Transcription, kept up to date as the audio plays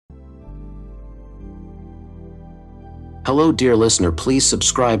Hello dear listener, please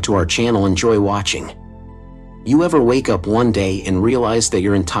subscribe to our channel. Enjoy watching. You ever wake up one day and realize that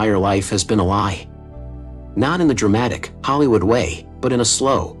your entire life has been a lie? Not in the dramatic, Hollywood way, but in a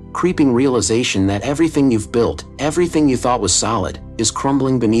slow, creeping realization that everything you've built, everything you thought was solid, is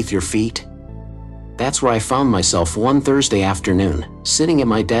crumbling beneath your feet? That's where I found myself one Thursday afternoon, sitting at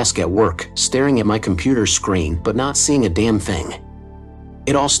my desk at work, staring at my computer screen but not seeing a damn thing.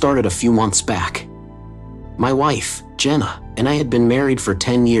 It all started a few months back. My wife, Jenna, and I had been married for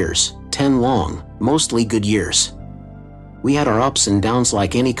 10 years, 10 long, mostly good years. We had our ups and downs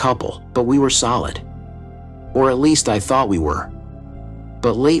like any couple, but we were solid. Or at least I thought we were.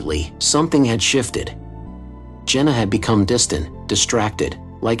 But lately, something had shifted. Jenna had become distant, distracted,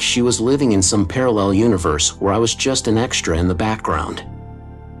 like she was living in some parallel universe where I was just an extra in the background.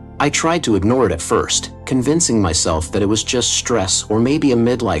 I tried to ignore it at first, convincing myself that it was just stress or maybe a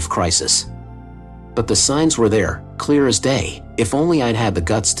midlife crisis. But the signs were there, clear as day, if only I'd had the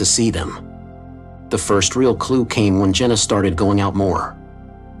guts to see them. The first real clue came when Jenna started going out more.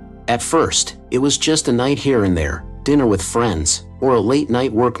 At first, it was just a night here and there, dinner with friends, or a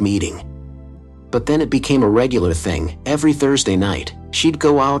late-night work meeting. But then it became a regular thing. Every Thursday night, she'd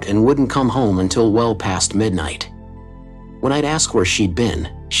go out and wouldn't come home until well past midnight. When I'd ask where she'd been,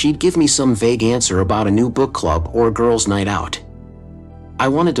 she'd give me some vague answer about a new book club or a girls' night out. I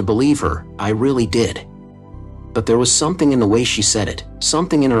wanted to believe her, I really did. But there was something in the way she said it,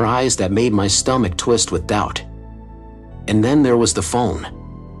 something in her eyes that made my stomach twist with doubt. And then there was the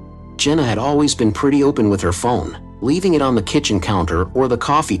phone. Jenna had always been pretty open with her phone, leaving it on the kitchen counter or the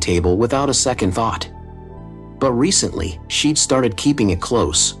coffee table without a second thought. But recently, she'd started keeping it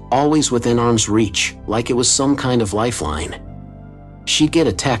close, always within arm's reach, like it was some kind of lifeline. She'd get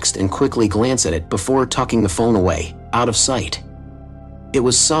a text and quickly glance at it before tucking the phone away, out of sight. It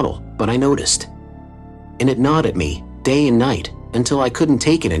was subtle, but I noticed. And it gnawed at me, day and night, until I couldn't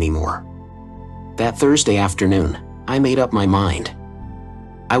take it anymore. That Thursday afternoon, I made up my mind.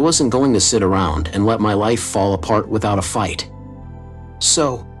 I wasn't going to sit around and let my life fall apart without a fight.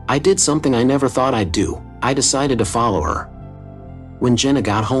 So, I did something I never thought I'd do. I decided to follow her. When Jenna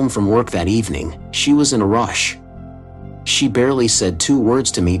got home from work that evening, she was in a rush. She barely said 2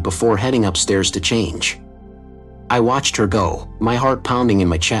 words to me before heading upstairs to change. I watched her go, my heart pounding in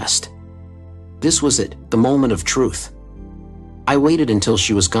my chest. This was it, the moment of truth. I waited until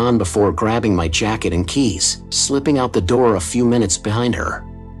she was gone before grabbing my jacket and keys, slipping out the door a few minutes behind her.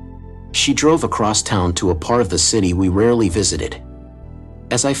 She drove across town to a part of the city we rarely visited.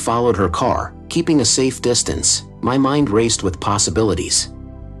 As I followed her car, keeping a safe distance, my mind raced with possibilities.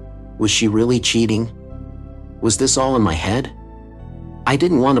 Was she really cheating? Was this all in my head? I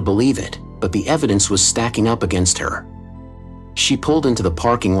didn't want to believe it, but the evidence was stacking up against her. She pulled into the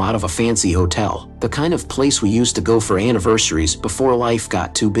parking lot of a fancy hotel, the kind of place we used to go for anniversaries before life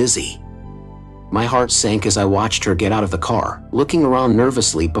got too busy. My heart sank as I watched her get out of the car, looking around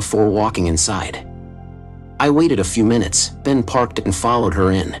nervously before walking inside. I waited a few minutes, then parked and followed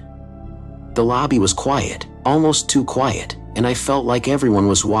her in. The lobby was quiet, almost too quiet, and I felt like everyone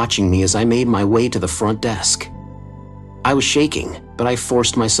was watching me as I made my way to the front desk. I was shaking, but I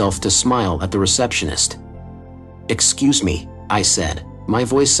forced myself to smile at the receptionist. "Excuse me," I said, my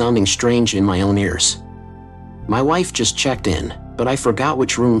voice sounding strange in my own ears. My wife just checked in, but I forgot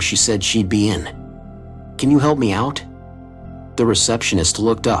which room she said she'd be in. "Can you help me out?" The receptionist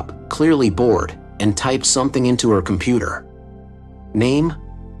looked up, clearly bored, and typed something into her computer. "Name?"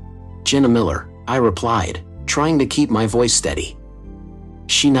 "Jenna Miller," I replied, trying to keep my voice steady.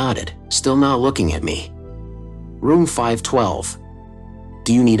 She nodded, still not looking at me. "Room 512.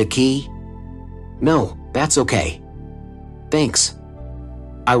 Do you need a key?" "No, that's okay. Thanks."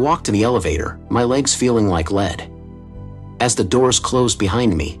 I walked to the elevator, my legs feeling like lead. As the doors closed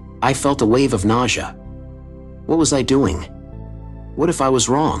behind me, I felt a wave of nausea. What was I doing? What if I was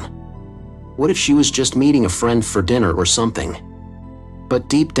wrong? What if she was just meeting a friend for dinner or something? But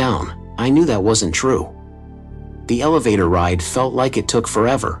deep down, I knew that wasn't true. The elevator ride felt like it took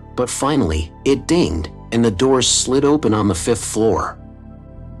forever, but finally, it dinged, and the doors slid open on the 5th floor.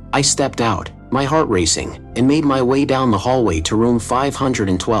 I stepped out, my heart racing, and made my way down the hallway to room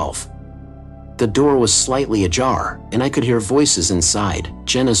 512. The door was slightly ajar, and I could hear voices inside,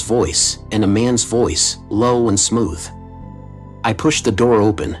 Jenna's voice, and a man's voice, low and smooth. I pushed the door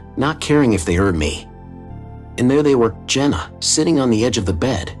open, not caring if they heard me. And there they were, Jenna, sitting on the edge of the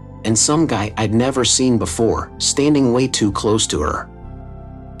bed, and some guy I'd never seen before, standing way too close to her.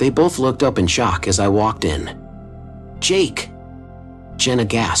 They both looked up in shock as I walked in. "Jake!" Jenna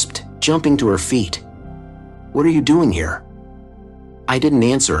gasped, jumping to her feet. "What are you doing here?" I didn't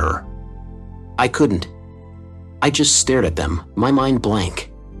answer her. I couldn't. I just stared at them, my mind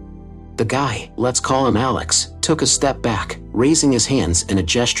blank. The guy, let's call him Alex, took a step back, raising his hands in a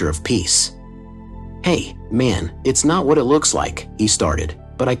gesture of peace. "Hey, man, it's not what it looks like," he started,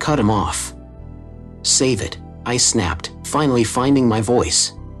 but I cut him off. "Save it," I snapped, finally finding my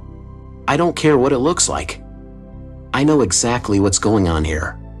voice. "I don't care what it looks like. I know exactly what's going on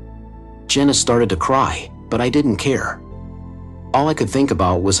here." Jenna started to cry, but I didn't care. All I could think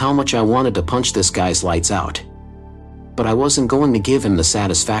about was how much I wanted to punch this guy's lights out. But I wasn't going to give him the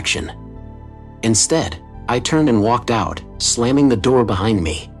satisfaction. Instead, I turned and walked out, slamming the door behind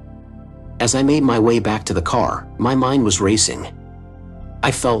me. As I made my way back to the car, my mind was racing.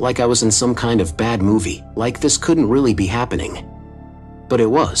 I felt like I was in some kind of bad movie, like this couldn't really be happening. But it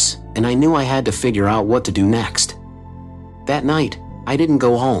was, and I knew I had to figure out what to do next. That night, I didn't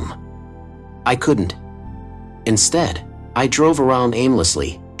go home. I couldn't. Instead, I drove around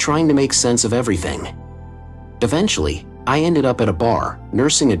aimlessly, trying to make sense of everything. Eventually, I ended up at a bar,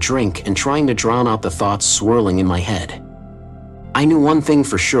 nursing a drink and trying to drown out the thoughts swirling in my head. I knew one thing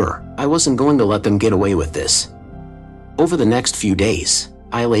for sure, I wasn't going to let them get away with this. Over the next few days,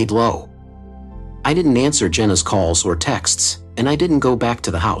 I laid low. I didn't answer Jenna's calls or texts, and I didn't go back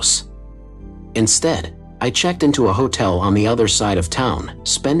to the house. Instead, I checked into a hotel on the other side of town,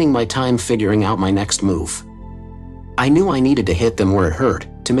 spending my time figuring out my next move. I knew I needed to hit them where it hurt,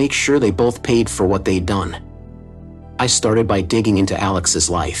 to make sure they both paid for what they'd done. I started by digging into Alex's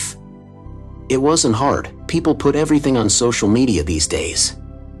life. It wasn't hard, people put everything on social media these days.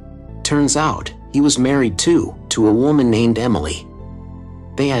 Turns out, he was married too, to a woman named Emily.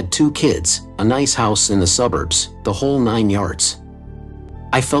 They had 2 kids, a nice house in the suburbs, the whole 9 yards.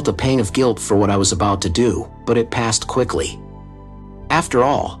 I felt a pang of guilt for what I was about to do, but it passed quickly. After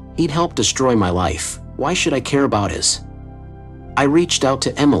all, he'd helped destroy my life. Why should I care about his? I reached out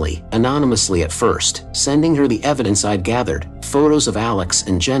to Emily, anonymously at first, sending her the evidence I'd gathered, photos of Alex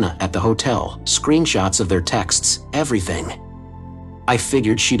and Jenna at the hotel, screenshots of their texts, everything. I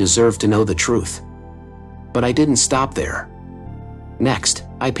figured she deserved to know the truth. But I didn't stop there. Next,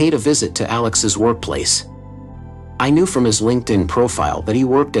 I paid a visit to Alex's workplace. I knew from his LinkedIn profile that he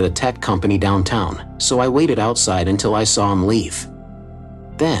worked at a tech company downtown, so I waited outside until I saw him leave.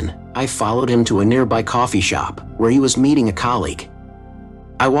 Then, I followed him to a nearby coffee shop, where he was meeting a colleague.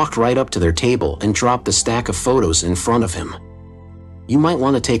 I walked right up to their table and dropped the stack of photos in front of him. "You might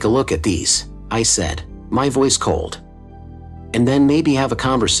want to take a look at these," I said, my voice cold. "And then maybe have a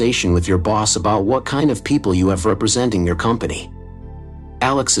conversation with your boss about what kind of people you have representing your company."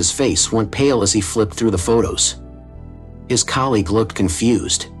 Alex's face went pale as he flipped through the photos. His colleague looked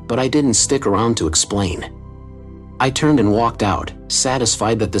confused, but I didn't stick around to explain. I turned and walked out,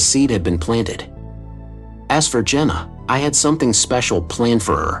 satisfied that the seed had been planted. As for Jenna, I had something special planned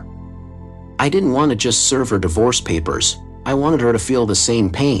for her. I didn't want to just serve her divorce papers, I wanted her to feel the same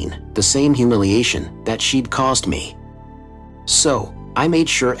pain, the same humiliation, that she'd caused me. So, I made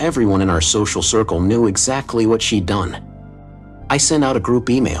sure everyone in our social circle knew exactly what she'd done. I sent out a group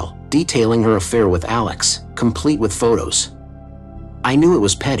email, detailing her affair with Alex, complete with photos. I knew it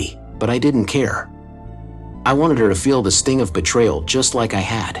was petty, but I didn't care. I wanted her to feel the sting of betrayal just like I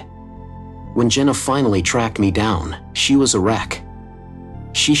had. When Jenna finally tracked me down, she was a wreck.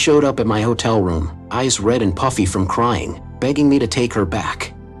 She showed up at my hotel room, eyes red and puffy from crying, begging me to take her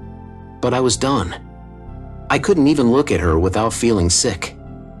back. But I was done. I couldn't even look at her without feeling sick.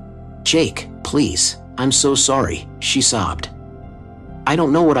 "Jake, please, I'm so sorry," she sobbed. "I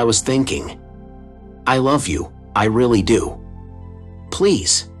don't know what I was thinking. I love you, I really do.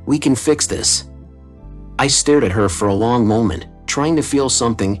 Please, we can fix this." I stared at her for a long moment, trying to feel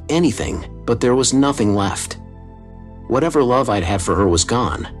something, anything, but there was nothing left. Whatever love I'd had for her was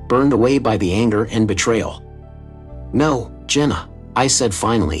gone, burned away by the anger and betrayal. "No, Jenna," I said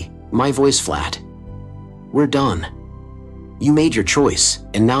finally, my voice flat. "We're done. You made your choice,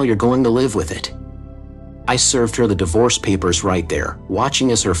 and now you're going to live with it." I served her the divorce papers right there,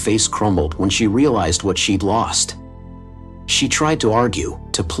 watching as her face crumbled when she realized what she'd lost. She tried to argue,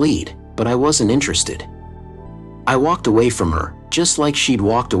 to plead, but I wasn't interested. I walked away from her, just like she'd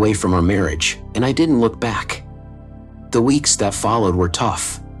walked away from our marriage, and I didn't look back. The weeks that followed were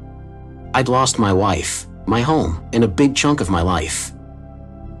tough. I'd lost my wife, my home, and a big chunk of my life.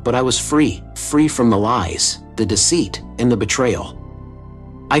 But I was free from the lies, the deceit, and the betrayal.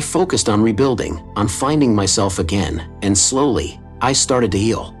 I focused on rebuilding, on finding myself again, and slowly, I started to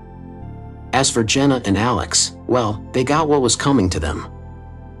heal. As for Jenna and Alex, well, they got what was coming to them.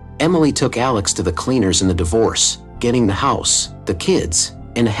 Emily took Alex to the cleaners in the divorce, getting the house, the kids,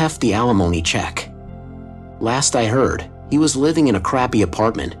 and a hefty alimony check. Last I heard, he was living in a crappy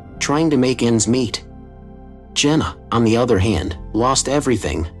apartment, trying to make ends meet. Jenna, on the other hand, lost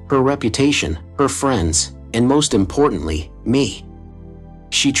everything: her reputation, her friends, and most importantly, me.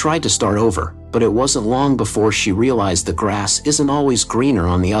 She tried to start over, but it wasn't long before she realized the grass isn't always greener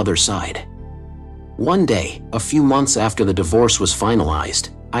on the other side. One day, a few months after the divorce was finalized,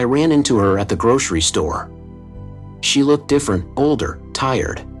 I ran into her at the grocery store. She looked different, older,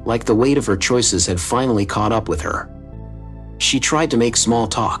 tired, like the weight of her choices had finally caught up with her. She tried to make small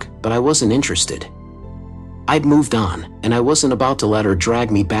talk, but I wasn't interested. I'd moved on, and I wasn't about to let her drag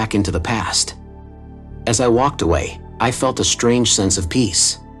me back into the past. As I walked away, I felt a strange sense of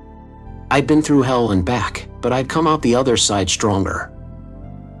peace. I'd been through hell and back, but I'd come out the other side stronger.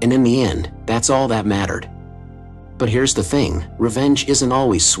 And in the end, that's all that mattered. But here's the thing: revenge isn't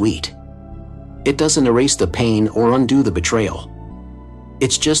always sweet. It doesn't erase the pain or undo the betrayal.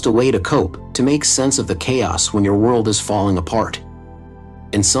 It's just a way to cope, to make sense of the chaos when your world is falling apart.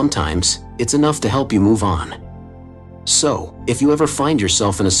 And sometimes, it's enough to help you move on. So, if you ever find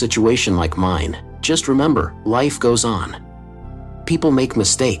yourself in a situation like mine, just remember, life goes on. People make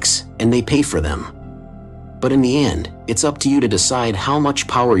mistakes, and they pay for them. But in the end, it's up to you to decide how much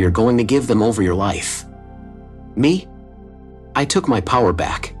power you're going to give them over your life. Me? I took my power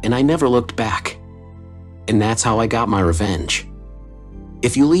back, and I never looked back. And that's how I got my revenge.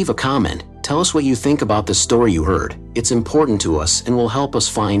 If you leave a comment, tell us what you think about the story you heard. It's important to us and will help us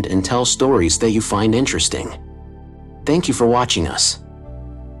find and tell stories that you find interesting. Thank you for watching us.